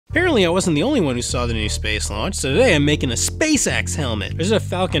Apparently I wasn't the only one who saw the new space launch, so today I'm making a Spacex helmet. This is a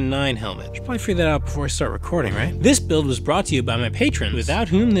Falcon 9 helmet. Should probably figure that out before I start recording, right? This build was brought to you by my patrons, without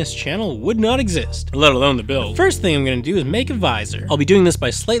whom this channel would not exist, let alone the build. The first thing I'm going to do is make a visor. I'll be doing this by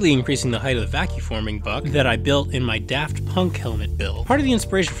slightly increasing the height of the vacuum forming buck that I built in my Daft Punk helmet build. Part of the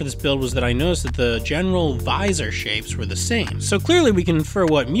inspiration for this build was that I noticed that the general visor shapes were the same, so clearly we can infer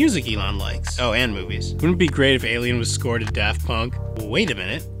what music Elon likes. Oh, and movies. Wouldn't it be great if Alien was scored at Daft Punk? Wait a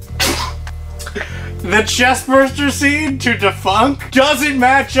minute. The chestburster scene to Defunk doesn't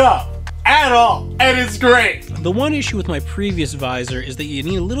match up at all, and it's great. The one issue with my previous visor is that you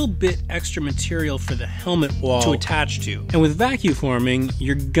need a little bit extra material for the helmet wall to attach to. And with vacuum forming,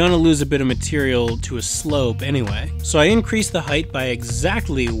 you're gonna lose a bit of material to a slope anyway. So I increased the height by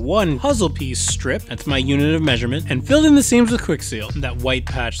exactly 1 puzzle piece strip, that's my unit of measurement, and filled in the seams with quick seal. That white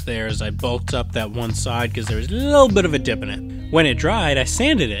patch there as I bulked up that one side because there was a little bit of a dip in it. When it dried, I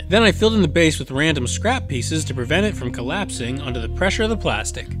sanded it. Then I filled in the base with random scrap pieces to prevent it from collapsing under the pressure of the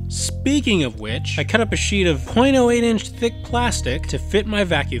plastic. Speaking of which, I cut up a sheet of 0.08 inch thick plastic to fit my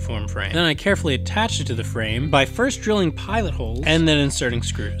vacuum form frame. Then I carefully attached it to the frame by first drilling pilot holes and then inserting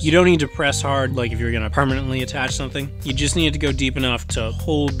screws. You don't need to press hard like if you're gonna permanently attach something. You just need to go deep enough to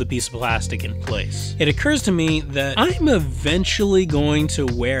hold the piece of plastic in place. It occurs to me that I'm eventually going to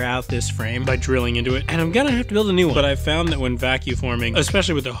wear out this frame by drilling into it, and I'm gonna have to build a new one. But I found that when vacuum forming,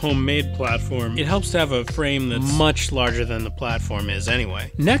 especially with a homemade platform, it helps to have a frame that's much larger than the platform is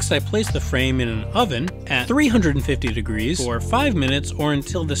anyway. Next, I placed the frame in an oven at 350 degrees for 5 minutes or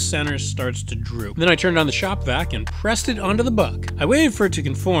until the center starts to droop. Then I turned on the shop vac and pressed it onto the buck. I waited for it to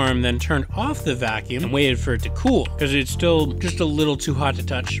conform, then turned off the vacuum and waited for it to cool, because it's still just a little too hot to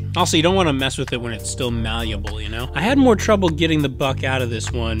touch. Also, you don't want to mess with it when it's still malleable, you know? I had more trouble getting the buck out of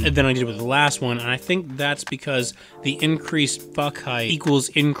this one than I did with the last one, and I think that's because the increased buck height equals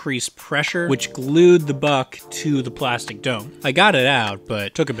increased pressure, which glued the buck to the plastic dome. I got it out, but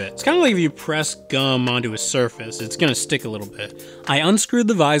it took a bit. It's kind of like if you press gum onto a surface, it's gonna stick a little bit. I unscrewed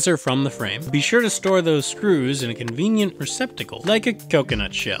the visor from the frame. Be sure to store those screws in a convenient receptacle, like a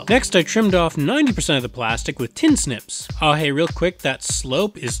coconut shell. Next, I trimmed off 90% of the plastic with tin snips. Oh hey, real quick, that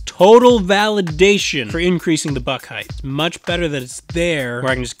slope is total validation for increasing the buck height. It's much better that it's there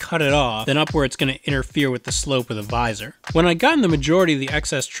where I can just cut it off than up where it's gonna interfere with the slope of the visor. When I'd gotten the majority of the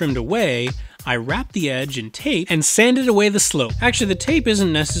excess trimmed away, I wrapped the edge in tape and sanded away the slope. Actually, the tape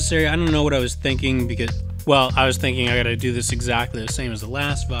isn't necessary. I don't know what I was thinking because, well, I was thinking I gotta do this exactly the same as the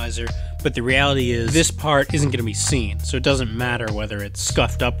last visor, but the reality is this part isn't gonna be seen, so it doesn't matter whether it's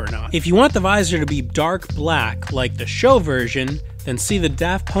scuffed up or not. If you want the visor to be dark black like the show version, then see the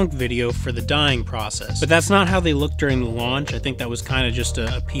Daft Punk video for the dyeing process. But that's not how they looked during the launch. I think that was kind of just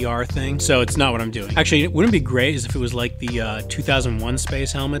a PR thing, so it's not what I'm doing. Actually, wouldn't it be great as if it was like the 2001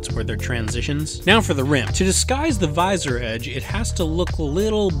 space helmets where they're transitions? Now for the rim. To disguise the visor edge, it has to look a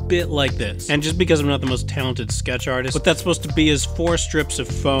little bit like this. And just because I'm not the most talented sketch artist, what that's supposed to be is 4 strips of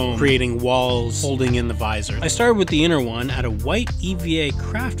foam creating walls holding in the visor. I started with the inner one at a white EVA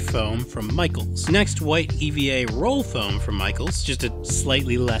craft foam from Michaels. Next, white EVA roll foam from Michaels, just a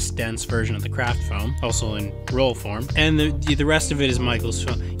slightly less dense version of the craft foam, also in roll form. And the rest of it is Michaels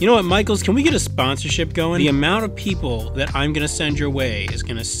foam. You know what, Michaels, can we get a sponsorship going? The amount of people that I'm gonna send your way is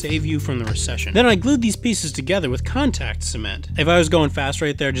gonna save you from the recession. Then I glued these pieces together with contact cement. If I was going fast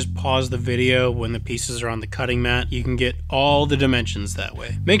right there, just pause the video when the pieces are on the cutting mat. You can get all the dimensions that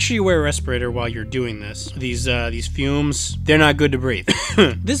way. Make sure you wear a respirator while you're doing this. These fumes, they're not good to breathe.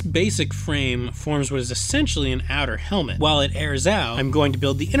 This basic frame forms what is essentially an outer helmet. While it airs out, I'm going to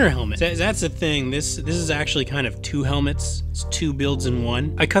build the inner helmet. That's the thing. This is actually kind of 2 helmets. It's 2 builds in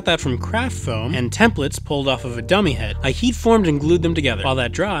one. I cut that from craft foam and templates pulled off of a dummy head. I heat formed and glued them together. While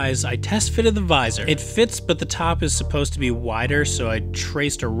that dries, I test fitted the visor. It fits, but the top is supposed to be wider, so I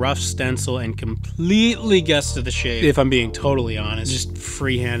traced a rough stencil and completely guessed at the shape. If I'm being totally honest, just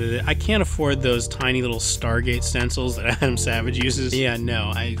freehanded it. I can't afford those tiny little Stargate stencils that Adam Savage uses. Yeah,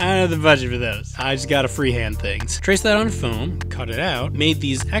 no, I don't have the budget for those. I just gotta freehand things. Trace that on foam, cut it out, made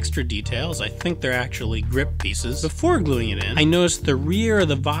these extra details. I think they're actually grip pieces. Before gluing it in, I noticed the rear of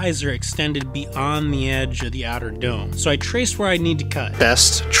the visor extended beyond the edge of the outer dome. So I traced where I need to cut.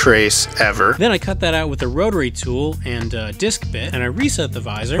 Best trace ever. Then I cut that out with a rotary tool and a disc bit, and I reset the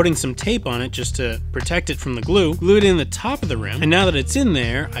visor, putting some tape on it just to protect it from the glue, glued in the top of the rim, and now that it's in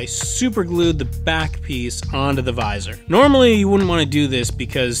there, I super glued the back piece onto the visor. Normally you wouldn't want to do this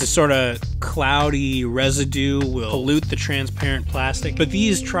because the sort of cloudy residue will pollute the transparent plastic, but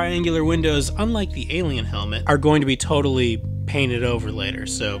these triangular windows, unlike the Alien helmet, are going to be totally paint it over later,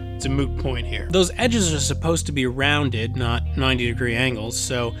 so it's a moot point here. Those edges are supposed to be rounded, not 90-degree angles,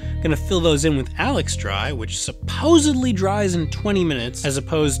 so I'm gonna fill those in with Alex Dry, which supposedly dries in 20 minutes, as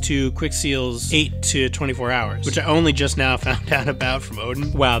opposed to Quickseal's 8 to 24 hours, which I only just now found out about from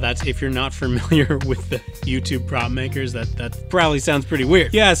Odin. Wow, that's, if you're not familiar with the YouTube prop makers, that probably sounds pretty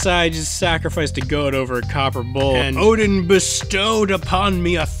weird. Yes, I just sacrificed a goat over a copper bowl, and Odin bestowed upon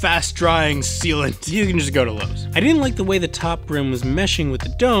me a fast-drying sealant. You can just go to Lowe's. I didn't like the way the top rim was meshing with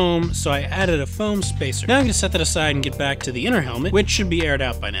the dome, so I added a foam spacer. Now I'm gonna set that aside and get back to the inner helmet, which should be aired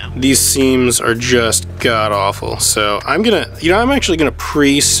out by now. These seams are just god-awful, so I'm actually gonna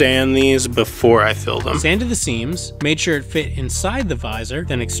pre-sand these before I fill them. Sanded the seams, made sure it fit inside the visor,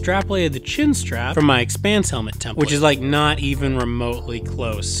 then extrapolated the chin strap from my Expanse helmet template, which is like not even remotely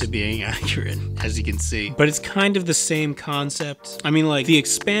close to being accurate, as you can see. But it's kind of the same concept. I mean, like, the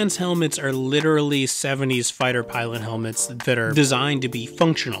Expanse helmets are literally 70s fighter pilot helmets that are designed to be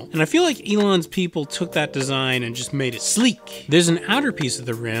functional. And I feel like Elon's people took that design and just made it sleek. There's an outer piece of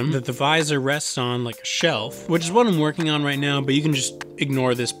the rim that the visor rests on like a shelf, which is what I'm working on right now, but you can just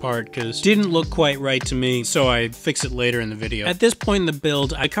ignore this part because it didn't look quite right to me, so I fix it later in the video. At this point in the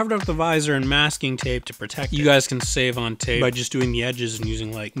build, I covered up the visor in masking tape to protect it. You guys can save on tape by just doing the edges and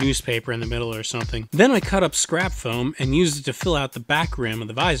using like newspaper in the middle or something. Then I cut up scrap foam and used it to fill out the back rim of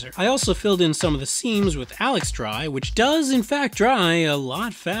the visor. I also filled in some of the seams with Alex Dry, which does in fact dry a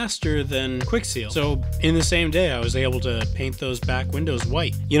lot faster than Quickseal. So in the same day, I was able to paint those back windows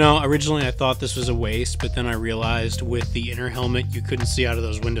white. You know, originally I thought this was a waste, but then I realized with the inner helmet, you couldn't see out of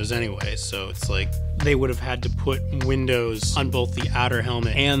those windows anyway, so it's like they would have had to put windows on both the outer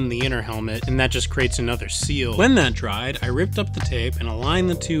helmet and the inner helmet, and that just creates another seal. When that dried, I ripped up the tape and aligned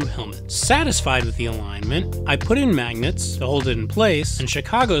the two helmets. Satisfied with the alignment, I put in magnets to hold it in place and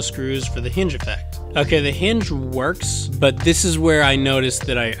Chicago screws for the hinge effect. Okay, the hinge works, but this is where I noticed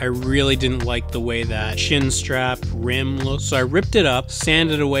that I really didn't like the way that chin strap rim looked. So I ripped it up,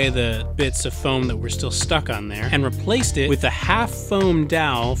 sanded away the bits of foam that were still stuck on there, and replaced it with a half foam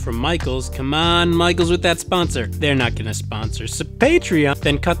dowel from Michaels. Come on, Michaels with that sponsor. They're not gonna sponsor, so Patreon.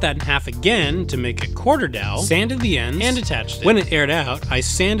 Then cut that in half again to make a quarter dowel, sanded the ends, and attached it. When it aired out, I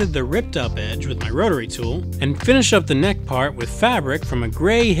sanded the ripped up edge with my rotary tool, and finished up the neck part with fabric from a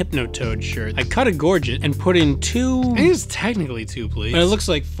gray Hypnotoad shirt. I cut a gorget and put in two, I think it's technically 2 pleats, but it looks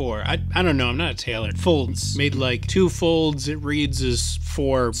like 4. I don't know, I'm not a tailor. Folds, made like 2 folds, it reads as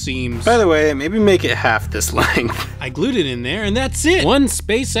 4 seams. By the way, maybe make it half this length. I glued it in there and that's it. One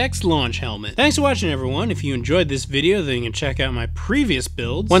Spacex launch helmet. Thanks for watching everyone. If you enjoyed this video, then you can check out my previous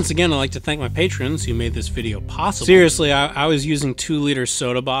builds. Once again, I'd like to thank my patrons who made this video possible. Seriously, I was using 2-liter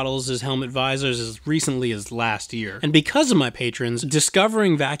soda bottles as helmet visors as recently as last year. And because of my patrons,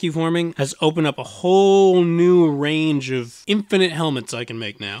 discovering vacuum forming has opened up a whole new range of infinite helmets I can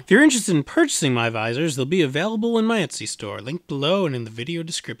make now. If you're interested in purchasing my visors, they'll be available in my Etsy store, linked below and in the video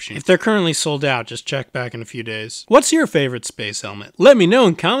description. If they're currently sold out, just check back in a few days. What's your favorite space helmet? Let me know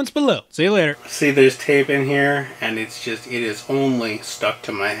in comments below. See you later. See, there's tape in here, and it is only stuck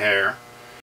to my hair.